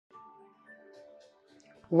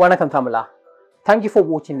வணக்கம் தமிழா. Thank you for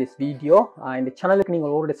watching this video. இந்த சேனலுக்கு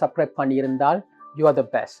நீங்கள் already subscribe பண்ணியிருந்தால் you are the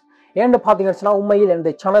best. ஏன்னு பார்த்தீங்கன்னா உண்மையில்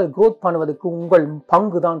இந்த சேனல் growth பண்ணுவதற்கு உங்கள்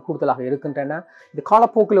பங்கு தான் கூடுதலாக இருக்கின்றன. இது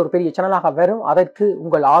காலப்போக்கில் ஒரு பெரிய சேனலாக வரும். அதற்கு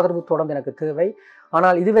உங்கள் ஆதரவு தொடர்ந்து எனக்கு தேவை.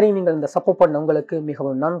 ஆனால் இதுவரை நீங்கள் இந்த சப்போர்ட் பண்ண உங்களுக்கு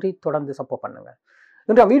மிகவும் நன்றி. தொடர்ந்து சப்போர்ட் பண்ணுங்க.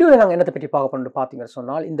 இன்றைய வீடியோவில் நாங்கள் என்னத்தை பற்றி பார்க்க போறோம்னு பார்த்தீங்கன்னு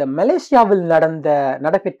சொன்னால், இந்த மலேசியாவில்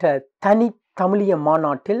நடைபெற்ற தனி தமிழிய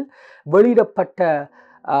மாநாட்டில் வெளியிடப்பட்ட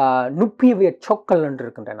நுப்பிய சொற்கள் என்று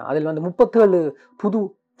இருக்கின்றன. அதில் 37 புது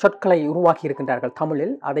சொற்களை உருவாக்கி இருக்கின்றார்கள்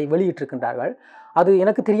தமிழில். அதை வெளியிட்டிருக்கின்றார்கள். அது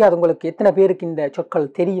எனக்கு தெரியாது உங்களுக்கு எத்தனை பேருக்கு இந்த சொற்கள்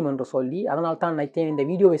தெரியும் என்று சொல்லி, அதனால் தான் நான் இந்த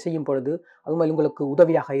வீடியோவை செய்யும் பொழுது அது உங்களுக்கு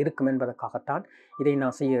உதவியாக இருக்கும் என்பதற்காகத்தான் இதை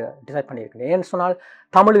நான் செய்ய டிசைட் பண்ணியிருக்கிறேன். ஏன்னு சொன்னால்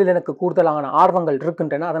தமிழில் எனக்கு கூடுதலான ஆர்வங்கள்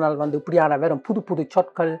இருக்கின்றன. அதனால் இப்படியான வெறும் புது புது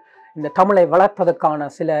சொற்கள், இந்த தமிழை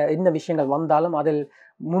வளர்ப்பதற்கான சில என்ன விஷயங்கள் வந்தாலும் அதில்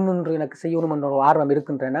முன்னின்று எனக்கு செய்யணும் என்ற ஒரு ஆர்வம்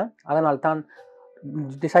இருக்கின்றன. அதனால் தான்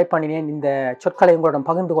டிசைட் பண்ணினேன் இந்த சொற்களை உங்களிடம்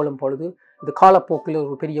பகிர்ந்து கொள்ளும் பொழுது இது காலப்போக்கில்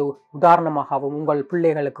ஒரு பெரிய உதாரணமாகவும் உங்கள்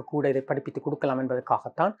பிள்ளைகளுக்கு கூட இதை படிப்பித்து கொடுக்கலாம்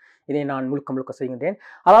என்பதற்காகத்தான் இதை நான் முழுக்க செய்கின்றேன்.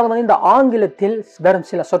 அதாவது இந்த ஆங்கிலத்தில் வெறும்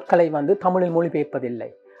சில சொற்களை தமிழில்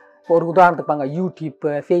மொழிபெயர்ப்பதில்லை. ஒரு உதாரணத்துக்கு யூடியூப்,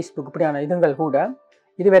 ஃபேஸ்புக் இப்படியான இதுங்கள் கூட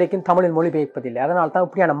இதுவரைக்கும் தமிழில் மொழிபெயர்ப்பதில்லை. அதனால் தான்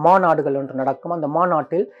இப்படியான மாநாடுகள் ஒன்று நடக்கும். அந்த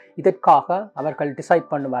மாநாட்டில் இதற்காக அவர்கள்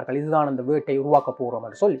டிசைட் பண்ணுவார்கள், இதுதான் அந்த வேர்ட்டை உருவாக்க போகிறோம்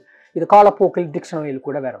என்று சொல்லி. இது காலப்போக்கில் டிக்ஷனரியில்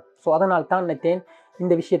கூட வரும். ஸோ அதனால் தான் நினைத்தேன்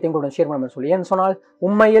இந்த விஷயத்தை உங்களுடன் ஷேர் பண்ணணும்னு சொல்லி. ஏன்னு சொன்னால்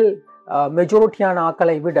உண்மையில் மெஜாரிட்டியான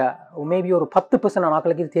ஆக்களை விட மேபி ஒரு 10%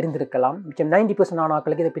 ஆக்களுக்கு இது தெரிந்திருக்கலாம், மிச்சம் 90%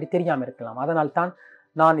 ஆக்களுக்கு இதை பற்றி தெரியாமல் இருக்கலாம். அதனால் தான்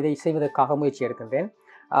நான் இதை செய்வதற்காக முயற்சி எடுக்கின்றேன்.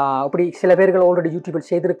 அப்படி சில பேர்கள் ஆல்ரெடி யூடியூபில்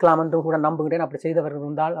செய்திருக்கலாம் என்று கூட நம்புகிறேன். அப்படி செய்தவர்கள்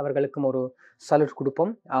இருந்தால் அவர்களுக்கும் ஒரு சல்யூட்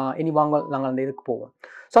கொடுப்போம். இனி நாங்கள் அந்த இதுக்கு போவோம்.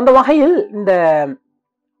 ஸோ அந்த வகையில் இந்த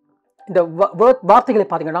வார்த்தைகளை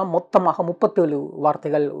பார்த்தீங்கன்னா மொத்தமாக 37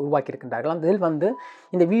 வார்த்தைகள் உருவாக்கி இருக்கின்றார்கள். அதில்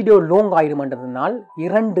இந்த வீடியோ லாங் ஆயிடுமென்றதுனால்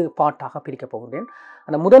 2 பார்ட்டாக பிரிக்கப் போகிறேன்.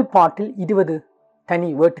 அந்த முதல் பார்ட்டில் 20 தனி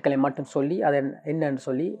வேர்ட்டுகளை மட்டும் சொல்லி அதை என்னன்னு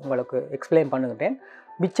சொல்லி உங்களுக்கு எக்ஸ்பிளைன் பண்ணுகின்றேன்.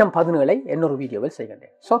 மிச்சம் 17 இன்னொரு வீடியோவில்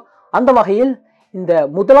செய்கின்றேன். ஸோ அந்த வகையில் இந்த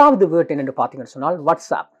முதலாவது வேர்ட் என்னென்று பார்த்தீங்கன்னு சொன்னால்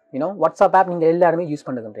வாட்ஸ்அப். வாட்ஸ்அப் ஆப் நீங்கள் எல்லாருமே யூஸ்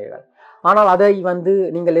பண்ணுகின்றீர்கள். ஆனால் அதை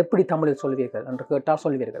நீங்கள் எப்படி தமிழில் சொல்வீர்கள் என்று கேட்டால்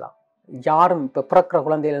சொல்வீர்களா? யாரும் இப்போ பிறக்கிற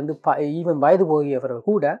குழந்தையிலேருந்து ஈவன் வயது போகியவர்கள்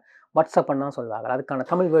கூட வாட்ஸ்அப் பண்ணால் சொல்வார்கள். அதுக்கான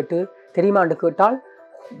தமிழ் வேர்ட்டு தெரியுமான்னு கேட்டால்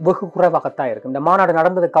வெகு குறைவாகத்தான் இருக்கும். இந்த மாநாடு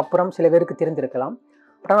நடந்ததுக்கு அப்புறம் சில பேருக்கு தெரிந்திருக்கலாம்,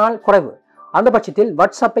 ஆனால் குறைவு. அந்த பட்சத்தில்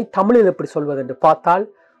வாட்ஸ்அப்பை தமிழில் எப்படி சொல்வது என்று பார்த்தால்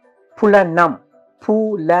புலனம்.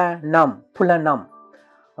 புலனம்.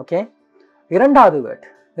 ஓகே. இரண்டாவது வேர்ட்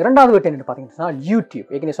என்னென்னு பார்த்தீங்கன்னா யூடியூப்.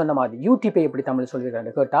 ஏற்கனவே சொன்ன மாதிரி யூடியூப்பை எப்படி தமிழ் சொல்வீர்கள்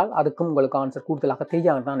என்று கேட்டால் அதுக்கும் உங்களுக்கு ஆன்சர் கூடுதலாக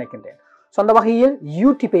தெரியாது தான் நினைக்கின்றேன். ஸோ அந்த வகையில்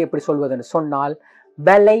யூடியூப்பை எப்படி சொல்வது என்று சொன்னால்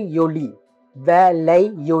வலையொலி.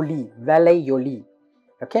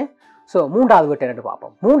 ஓகே. ஸோ மூன்றாவது வேர்ட் என்னென்னு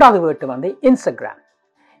பார்ப்போம். மூன்றாவது வேர்ட்டு இன்ஸ்டாகிராம்.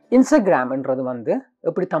 இன்ஸ்டாகிராம் என்றது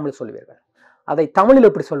எப்படி தமிழ் சொல்வீர்கள்? அதை தமிழில்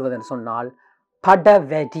எப்படி சொல்வதுன்னு சொன்னால்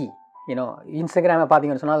படவெடி. இன்ஸ்டாகிராமை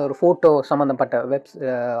பார்த்தீங்கன்னு சொன்னால் அது ஒரு ஃபோட்டோ சம்மந்தப்பட்ட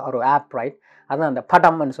ஒரு ஆப், ரைட்? அதுதான் அந்த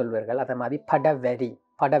படம்னு சொல்வீர்கள். அதே மாதிரி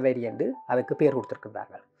படவெரி என்று அதுக்கு பேர்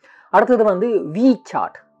கொடுத்துருக்கிறார்கள். அடுத்தது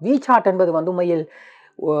விசாட் என்பது உண்மையில்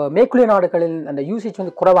மேற்குரிய நாடுகளில் அந்த யூசேஜ்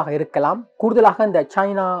குறைவாக இருக்கலாம். கூடுதலாக இந்த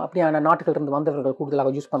சைனா அப்படியான நாட்டுகளிலிருந்து வந்தவர்கள்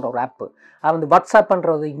கூடுதலாக யூஸ் பண்ணுற ஒரு ஆப்பு. அது வாட்ஸ்அப்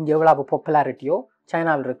பண்ணுறது இங்கே எவ்வளவு பாப்புலாரிட்டியோ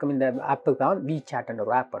சைனாவில் இருக்கும் இந்த ஆப்பு தான் விசாட் என்ற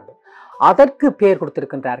ஒரு ஆப் உண்டு. அதற்கு பேர்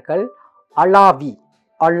கொடுத்திருக்கின்றார்கள் அலாவி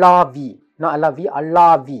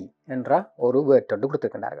என்ற ஒரு வேர்ட் ஒன்று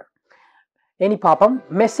கொடுத்திருக்கின்றார்கள். இனி பார்ப்போம்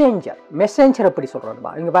மெசேஞ்சர் எப்படி சொல்கிறோம்.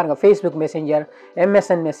 இங்கே பாருங்கள், Facebook messenger,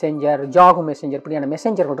 MSN messenger, Jakhu messenger இப்படியான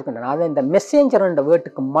மெசேஞ்சர்கள் இருக்கின்றன. அது இந்த மெசேஞ்சர் என்ற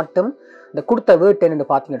வேர்ட்டுக்கு மட்டும் இந்த கொடுத்த வேர்ட் என்னென்னு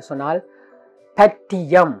பார்த்தீங்கன்னு சொன்னால்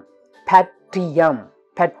பெட்ரியம்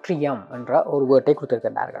என்ற ஒரு வேர்ட்டை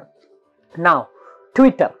கொடுத்திருக்கின்றார்கள். நான்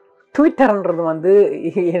ட்விட்டர்ன்றது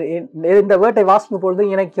இந்த வேர்ட்டை வாசிக்கும் பொழுது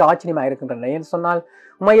எனக்கு ஆச்சரியமாக இருக்கின்றன. ஏன்னு சொன்னால்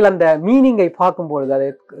உண்மையில் அந்த மீனிங்கை பார்க்கும்பொழுது, அது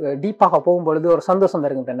டீப்பாக போகும்பொழுது ஒரு சந்தோஷம்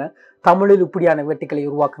இருக்கின்றன. தமிழில் இப்படியான வேர்ட்டுகளை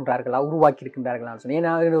உருவாக்கி இருக்கின்றார்களான்னு சொல்லி.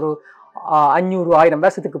 ஏன்னா ஒரு 500-1000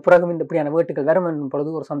 வருஷத்துக்கு பிறகு இந்த இப்படியான வேர்ட்டுகள் வரும் என்னும் பொழுது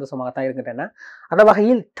ஒரு சந்தோஷமாகத்தான் இருக்கின்றன. அந்த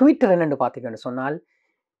வகையில் ட்விட்டர் என்னென்னு பார்த்தீங்கன்னு சொன்னால்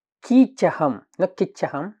கிச்சகம்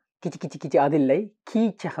கிச்சி அது இல்லை,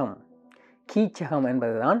 கீச்சகம்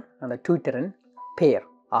என்பதுதான் அந்த ட்விட்டரின் பெயர்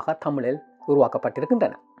ஆக தமிழில்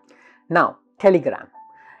உருவாக்கப்பட்டிருக்கின்றன. நான்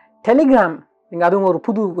டெலிகிராம் இங்கே அதுவும் ஒரு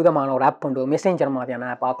புது விதமான ஒரு ஆப் உண்டு. மெசேஞ்சர் மாதிரியான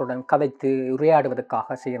ஆப். ஆக்களுடன் கதைத்து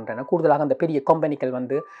உரையாடுவதற்காக செய்கின்றன. கூடுதலாக அந்த பெரிய கம்பெனிகள்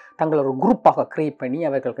தங்களை ஒரு குரூப்பாக கிரியேட் பண்ணி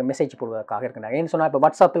அவர்களுக்கு மெசேஜ் போடுவதற்காக இருக்கின்றன. ஏன்னு சொன்னால் இப்போ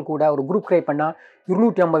வாட்ஸ்அப்பில் கூட ஒரு குரூப் கிரியேட் பண்ணால்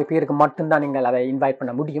 250 பேருக்கு மட்டும்தான் நீங்கள் அதை இன்வைட்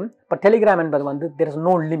பண்ண முடியும். இப்போ டெலிகிராம் என்பது தேர் இஸ்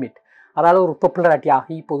நோ லிமிட். அதாவது ஒரு பாப்புலாரிட்டி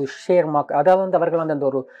ஆகி இப்போது ஷேர் மார்க்கெட், அதாவது அவர்கள் அந்த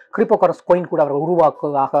ஒரு கிரிப்டோ கரன்சி காயின் கூட அவர்கள்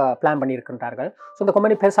உருவாக்குவதாக பிளான் பண்ணியிருக்கின்றார்கள். ஸோ இந்த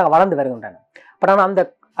கம்பெனி பெருசாக வளர்ந்து வருகின்றன. பட் ஆனால்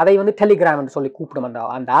அதை வந்து டெலிகிராம் என்று சொல்லி கூப்பிடும்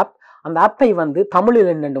அந்த ஆப்பை வந்து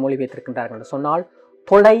தமிழில் என்னென்று மொழிபெயர்த்திருக்கின்றார்கள் என்று சொன்னால்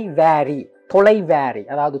தொலைவேரி,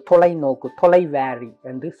 அதாவது தொலைநோக்கு, தொலைவேரி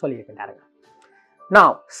என்று சொல்லியிருக்கின்றார்கள்.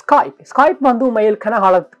 நான் ஸ்கைப் வந்து உண்மையில்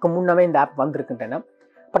கனகாலத்துக்கு முன்னமே இந்த ஆப் வந்திருக்கின்றன.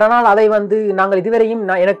 பட் ஆனால் அதை வந்து நாங்கள் இதுவரையும்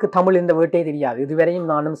எனக்கு தமிழ் இந்த வேர்ட்டே தெரியாது. இதுவரையும்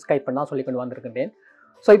நானும் ஸ்கைப் தான் சொல்லி கொண்டு வந்திருக்கின்றேன்.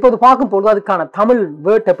 ஸோ இப்போது பார்க்கும்போது அதுக்கான தமிழ்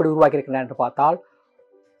வேர்ட் எப்படி உருவாக்கி இருக்கின்றன என்று பார்த்தால்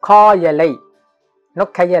காயலை,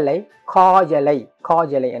 காயலை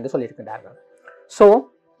என்று சொல்லியிருக்கின்றார்கள். ஸோ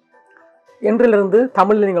என்றிலிருந்து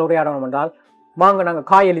தமிழில் நீங்கள் உரையாடணும் என்றால் வாங்க நாங்கள்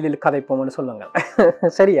காயலில் கதைப்போம்னு சொல்லுங்கள்.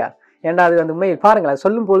 சரியா? ஏன்னா அது வந்து உண்மையில் பாருங்கள், அது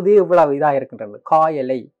சொல்லும் பொழுதே இவ்வளவு இதாக இருக்கின்றது,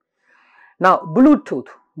 காயலை. நான்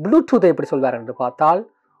ப்ளூடூத் எப்படி சொல்வார் என்று பார்த்தால்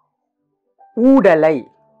ஊடலை,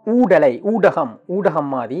 ஊடகம்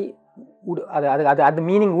மாதிரி. அது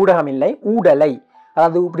மீனிங் ஊடகம் இல்லை, ஊடலை,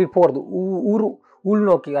 அதாவது இப்படி போறது,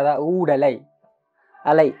 உள்நோக்கி, அதாவது ஊடலை,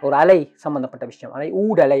 ஒரு அலை சம்பந்தப்பட்ட விஷயம், அதை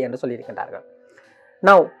ஊடலை என்று சொல்லியிருக்கின்றார்கள்.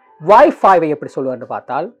 நான் வைஃபைவை எப்படி சொல்லுவார் என்று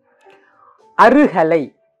பார்த்தால் அருகலை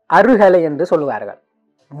என்று சொல்லுவார்கள்.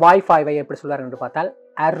 வைஃபைவை எப்படி சொல்வார் என்று பார்த்தால்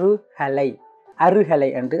அருகலை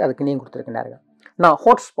என்று அதுக்கு நேம் கொடுத்திருக்கிறார்கள். நான்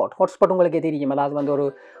ஹாட்ஸ்பாட் உங்களுக்கே தெரியும், அதாவது வந்து ஒரு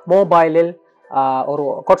மொபைலில் ஒரு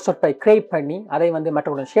ஹாட்ஸ்பாட்டை கிரியேட் பண்ணி அதை வந்து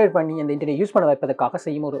மற்றவர்களுடன் ஷேர் பண்ணி அந்த இன்டர்நெட் யூஸ் பண்ண வைப்பதற்காக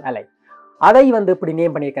செய்யும் ஒரு அலை. அதை வந்து இப்படி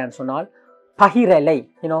நேம் பண்ணியிருக்கேன்னு சொன்னால் பகிரலை,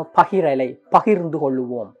 பகிர்ந்து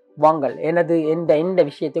கொள்ளுவோம், வாங்கள் எந்த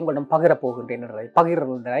விஷயத்தை உங்களிடம் பகிர போகின்றேன்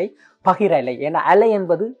பகிரலை. ஏன்னா அலை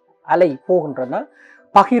என்பது அலை போகின்றன,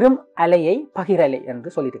 பகிரும் அலையை பகிரலை என்று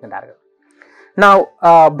சொல்லியிருக்கின்றார்கள். நான்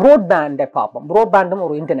ப்ராட்பேண்டை பார்ப்போம். ப்ராட்பேண்டும்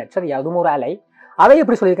ஒரு இன்டர்நெட், சரி, அதுவும் ஒரு அலை. அதை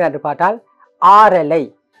எப்படி சொல்லியிருக்கிறேன் என்று பார்த்தால் ஆரலை,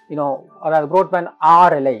 அதாவது ப்ராட்பேண்ட்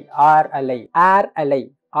ஆரலை,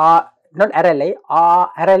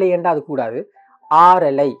 அரலை என்று அது கூடாது,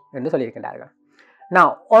 ஆரலை என்று சொல்லியிருக்கின்றார்கள்.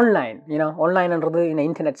 நான் ஆன்லைன்ன்றது இந்த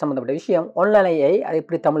இன்டர்நெட் சம்பந்தப்பட்ட விஷயம். ஆன்லைனையை அதை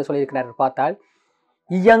எப்படி தமிழ் சொல்லியிருக்கிறார்கள் பார்த்தால்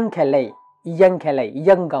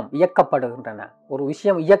இயக்கப்படுகின்றன. ஒரு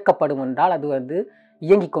விஷயம் இயக்கப்படும் என்றால் அது வந்து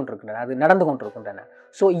இயங்கிக் கொண்டிருக்கின்றன, அது நடந்து கொண்டிருக்கின்றன.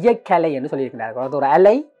 ஸோ இயக்கலை என்று சொல்லியிருக்கிறார்கள். அது ஒரு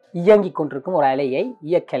அலை, இயங்கிக் கொண்டிருக்கும் ஒரு அலையை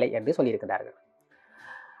இயக்கலை என்று சொல்லியிருக்கிறார்கள்.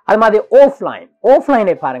 அது மாதிரி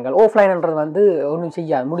ஆஃப்லைனை பாருங்கள். ஆஃப்லைன்ன்றது வந்து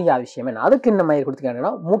ஒன்றும் முடியாத விஷயம். என்ன அதுக்கு இந்த மாதிரி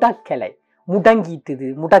கொடுத்துக்கிட்டோம்னா முடக்கலை,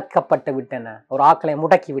 முடக்கப்பட்டு விட்டன, ஒரு ஆக்களை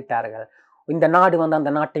முடக்கி விட்டார்கள், இந்த நாடு வந்து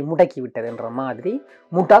அந்த நாட்டை முடக்கி விட்டது என்ற மாதிரி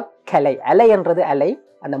முடக்கலை. அலை என்றது அலை,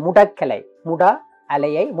 அந்த முடக்கலை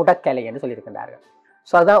என்று சொல்லியிருக்கின்றார்கள்.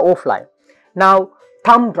 ஸோ அதுதான் ஆஃப்லைன். நான்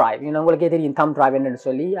தம் டிரைவ், உங்களுக்கே தெரியும் தம் டிரைவ் என்னன்னு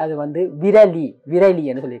சொல்லி, அது வந்து விரலி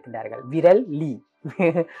என்று சொல்லியிருக்கின்றார்கள்.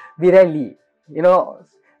 விரலி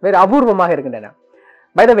வேறு அபூர்வமாக இருக்கின்றன.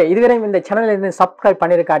 பை த வே, இதுவரை இந்த சேனலில் இருந்து subscribe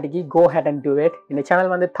பண்ணிருக்காட்டிக்கு go head and do it. இந்த சேனல்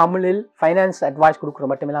வந்து தமிழில் ஃபைனான்ஸ் அட்வைஸ் கொடுக்குறது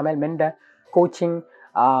மட்டும் இல்லாமல் மென்டர் கோச்சிங்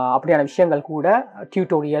அப்படியான விஷயங்கள் கூட,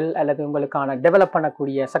 டியூட்டோரியல் அல்லது உங்களுக்கான டெவலப்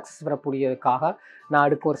பண்ணக்கூடிய சக்ஸஸ் வரக்கூடியதுக்காக நான்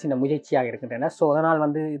அடுக்க ஒரு சின்ன முயற்சியாக இருக்கின்றன. ஸோ அதனால்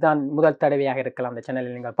வந்து இதுதான் முதல் தடவையாக இருக்கலாம் அந்த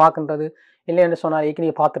சேனலில் நீங்கள் பார்க்கின்றது. இல்லை என்று சொன்னால்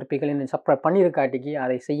ஏற்கனவே பார்த்துருப்பீர்கள், இன்னும் சப்ஸ்கிரைப் பண்ணியிருக்காட்டிக்கு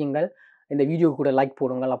அதை செய்யுங்கள், இந்த வீடியோ கூட லைக்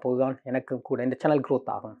போடுங்கள், அப்போதுதான் எனக்கு கூட இந்த சேனல்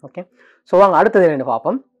க்ரோத் ஆகும். ஓகே, ஸோ வாங்க அடுத்தது என்ன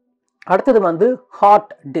பார்ப்போம். அடுத்தது வந்து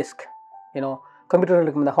ஹார்ட் டிஸ்க்.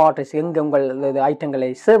 கம்ப்யூட்டர்களுக்கு இந்த ஹார்ட் டிஸ்க் எங்கே உங்கள் ஐட்டங்களை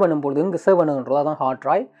சேவ் பண்ணும்பொழுது எங்கே சேவ் பண்ணுன்றதோ அதான் ஹார்ட்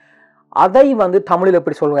டிரைவ். அதை வந்து தமிழில்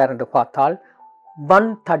எப்படி சொல்கிறார் என்று பார்த்தால்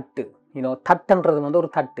தட்டு. தட்டுன்றது வந்து ஒரு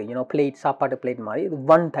தட்டு, பிளேட், சாப்பாட்டு பிளேட் மாதிரி.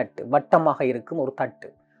 இது தட்டு, வட்டமாக இருக்கும் ஒரு தட்டு,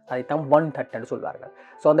 அதைத்தான் தட்டுன்னு சொல்வார்கள்.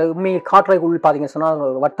 ஸோ அந்த உண்மையில் காற்றாய் உள் பார்த்தீங்கன்னு சொன்னால்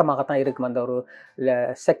ஒரு வட்டமாகத்தான் இருக்கும், அந்த ஒரு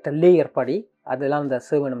செக்டர் லேயர் படி அதெல்லாம் அந்த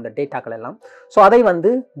சேவனும் இந்த டேட்டாக்கள் எல்லாம். ஸோ அதை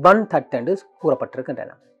வந்து தட்டு என்று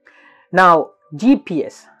கூறப்பட்டிருக்கின்றன. நான்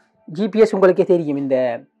ஜிபிஎஸ் உங்களுக்கே தெரியும், இந்த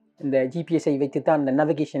ஜிபிஎஸ்ஸை வைத்து தான் இந்த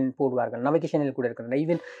நவிகேஷன் போடுவார்கள். நவிகேஷனில் கூட இருக்கின்றன,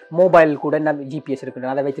 ஈவன் மொபைல் கூட ஜிபிஎஸ்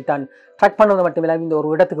இருக்கின்றன. அதை வைத்து தான் ட்ராக் பண்ணுவது மட்டும் இல்லாமல் இந்த ஒரு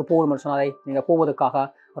இடத்துக்கு போகணும்னு சொன்னால் அதை நீங்கள் போவதற்காக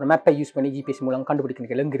ஒரு மேப்பை யூஸ் பண்ணி ஜிபிஎஸ் மூலம்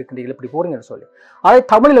கண்டுபிடிக்கிறீர்கள் எங்கே இருக்கின்றீர்கள், எப்படி போகிறீங்கன்னு சொல்லி. அதை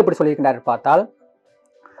தமிழில் எப்படி சொல்லியிருக்கின்றார் பார்த்தால்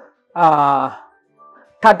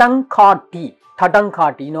தடங்காட்டி.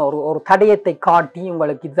 ஒரு தடயத்தை காட்டி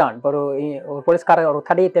உங்களுக்கு இதுதான். இப்போ ஒரு போலீஸ்காரர் ஒரு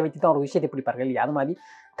தடயத்தை வச்சு தான் ஒரு விஷயத்தை பிடிப்பார்கள் இல்லையா, அது மாதிரி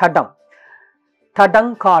தடம்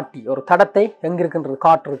காட்டி, ஒரு தடத்தை எங்கிருக்கின்றது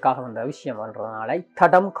காட்டுறதுக்காக வந்த விஷயம் என்றதுனால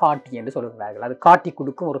தடம் காட்டி என்று சொல்லுகிறார்கள். அது காட்டி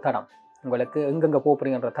கொடுக்கும் ஒரு தடம், உங்களுக்கு எங்கெங்க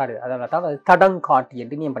போறீங்கன்ற தடு, அதனால தான் அது தடம் காட்டி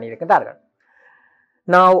என்று நியம் பண்ணியிருக்கின்றார்கள்.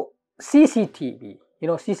 நான் சிசிடிவி,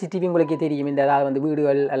 சிசிடிவி உங்களுக்கே தெரியும், இந்த ஏதாவது வந்து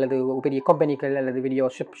வீடுகள் அல்லது பெரிய கம்பெனிகள் அல்லது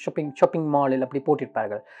பெரிய ஷாப்பிங் மாலில் அப்படி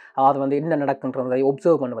போட்டிருப்பார்கள். அது வந்து என்ன நடக்கின்றதை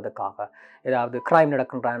ஒப்சர்வ் பண்ணுவதற்காக, ஏதாவது கிரைம்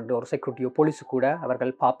நடக்கின்ற ஒரு செக்யூரிட்டியோ போலீஸு கூட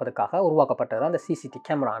அவர்கள் பார்ப்பதற்காக உருவாக்கப்பட்டது அந்த சிசிடிவி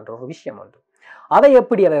கேமரான்ற ஒரு விஷயம் உண்டு. அதை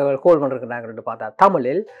எப்படி அவர்கள் கோல் பண்ணிருக்கிறார்கள் என்று பார்த்தா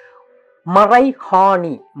தமிழில்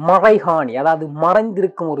மறைஹானி, அதாவது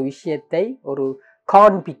மறைந்திருக்கும் ஒரு விஷயத்தை ஒரு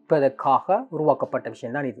காண்பிப்பதற்காக உருவாக்கப்பட்ட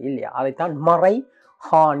விஷயம் தான் இது இல்லையா? அதைத்தான்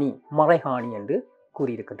மறைஹானி என்று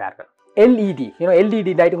கூறியிருக்கிறார்கள். எல்இடி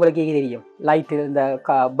எல்இடி லைட் உங்களுக்கு தெரியும். லைட்டு இந்த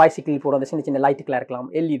பைசிக்கிள் போகிற அந்த சின்ன சின்ன லைட்டுக்கெல்லாம் இருக்கலாம்.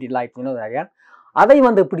 எல்இடி லைட் நிறையா. அதை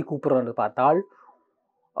எப்படி கூப்பிடுறோன்னு பார்த்தால்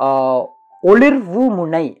ஒளிர்வு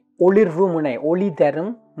முனை, ஒளி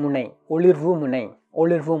தரும் முனை,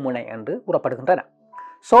 ஒளிர்வு முனை என்று கூறப்படுகின்றன.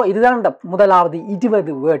 ஸோ இதுதான் இந்த முதலாவது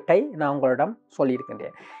 20 வேர்ட்டை நான் உங்களிடம்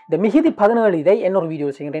சொல்லியிருக்கின்றேன். இந்த மிகுதி 17 இதை இன்னொரு வீடியோ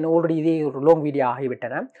செய்கின்றேன். ஆல்ரெடி இதே ஒரு லாங் வீடியோ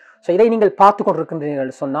ஆகிவிட்டன. ஸோ இதை நீங்கள் பார்த்து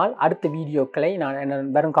கொண்டிருக்கின்றீர்கள் சொன்னால் அடுத்த வீடியோக்களை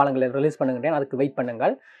நான் வரும் காலங்களில் ரிலீஸ் பண்ணுகின்றேன். அதுக்கு வெயிட்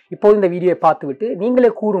பண்ணுங்கள். இப்போது இந்த வீடியோவை பார்த்துவிட்டு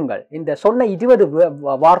நீங்களே கூறுங்கள், இந்த சொன்ன 20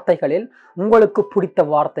 வார்த்தைகளில் உங்களுக்கு பிடித்த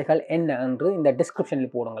வார்த்தைகள் என்ன என்று இந்த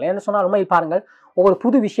டிஸ்கிரிப்ஷனில் போடுங்கள். என்ன சொன்னால் உண்மையில் பாருங்கள், ஒவ்வொரு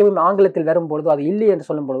புது விஷயமும் ஆங்கிலத்தில் வரும்பொழுது அது இல்லை என்று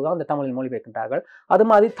சொல்லும் பொழுது தான் அந்த தமிழில் மொழிபெயர்க்கின்றார்கள். அது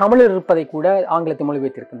மாதிரி தமிழில் இருப்பதை கூட ஆங்கிலத்தில்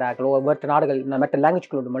மொழிபெயர்த்திருக்கின்றார்கள். மற்ற நாடுகள் மற்ற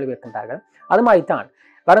லாங்குவேஜ்களோடு மொழிபெயர்க்கின்றார்கள். அது மாதிரி தான்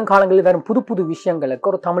வருங்காலங்களில் வரும் புது புது விஷயங்களுக்கு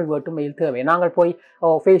ஒரு தமிழ் வேர்ட்டு மெயில் தேவை. நாங்கள் போய்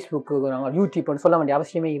ஃபேஸ்புக்கு, நாங்கள் யூடியூப்னு சொல்ல வேண்டிய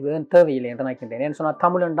அவசியமே தேவையில்லை என்று நினைக்கின்றேன். ஏன்னு சொன்னால்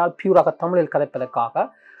தமிழ் என்றால் பியூராக தமிழில் கதைப்பதற்காக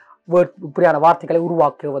இப்படியான வார்த்தைகளை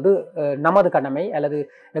உருவாக்குவது நமது கடமை, அல்லது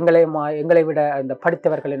எங்களை விட இந்த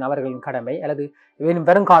அவர்களின் கடமை, அல்லது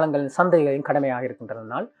வருங்காலங்களின் சந்தைகளின் கடமையாக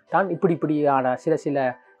இருக்கின்றதனால் தான் இப்படியான சில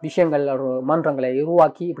விஷயங்கள் மன்றங்களை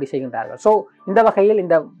உருவாக்கி இப்படி செய்கின்றார்கள். ஸோ இந்த வகையில்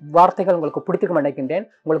இந்த வார்த்தைகள் உங்களுக்கு பிடித்திருக்கும் நினைக்கின்றேன்.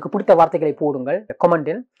 உங்களுக்கு பிடித்த வார்த்தைகளை போடுங்கள்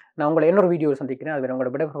கமெண்டில். நான் உங்களை இன்னொரு வீடியோ சந்திக்கிறேன். அது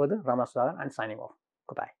உங்களை விடைபெறுவது ராமசுதாகர் அண்ட் சைனிங் ஆஃப்.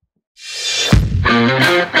 Goodbye.